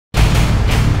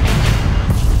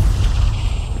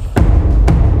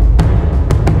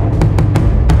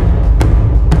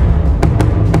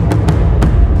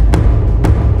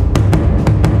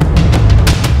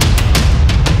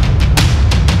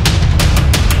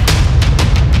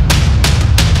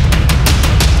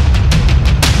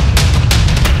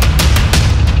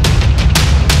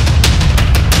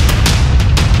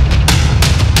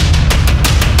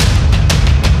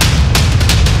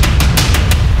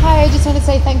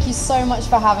thank you so much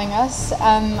for having us.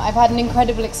 I've had an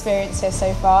incredible experience here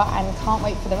so far and can't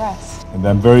wait for the rest. And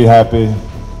I'm very happy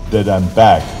that I'm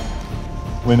back.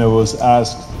 When I was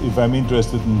asked if I'm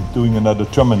interested in doing another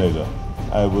Terminator,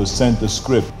 I was sent a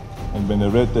script. And when I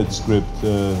read that script,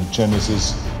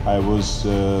 Genesis, I was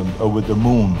over the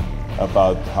moon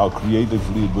about how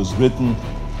creatively it was written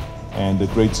and the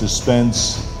great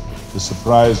suspense, the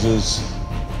surprises,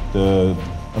 the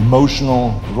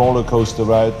emotional roller coaster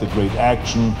ride, the great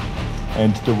action,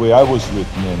 and the way I was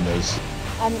written in this.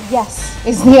 Yes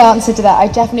is the answer to that. I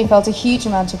definitely felt a huge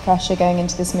amount of pressure going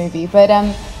into this movie, but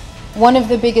one of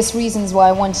the biggest reasons why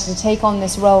I wanted to take on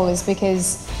this role is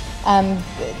because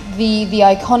the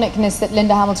iconicness that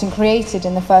Linda Hamilton created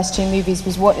in the first two movies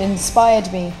was what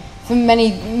inspired me for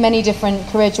many different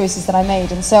career choices that I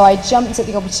made, and so I jumped at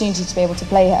the opportunity to be able to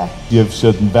play her. You have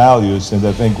certain values, and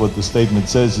I think what the statement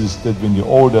says is that when you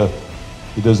order,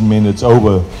 it doesn't mean it's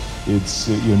over, it's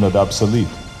you're not obsolete.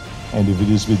 And if it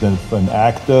is with an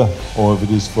actor, or if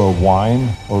it is for wine,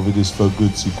 or if it is for a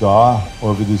good cigar,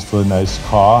 or if it is for a nice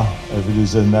car, if it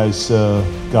is a nice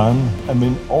gun, I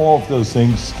mean, all of those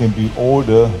things can be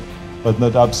ordered, but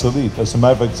not obsolete. As a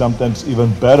matter of fact, sometimes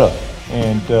even better.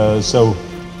 And so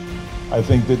I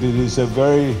think that it's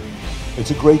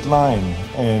a great line.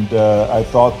 And I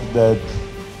thought that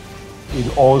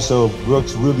it also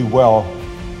works really well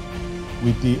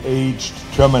with the aged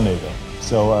Terminator.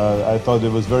 So I thought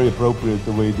it was very appropriate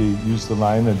the way they used the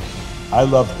line, and I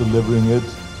loved delivering it.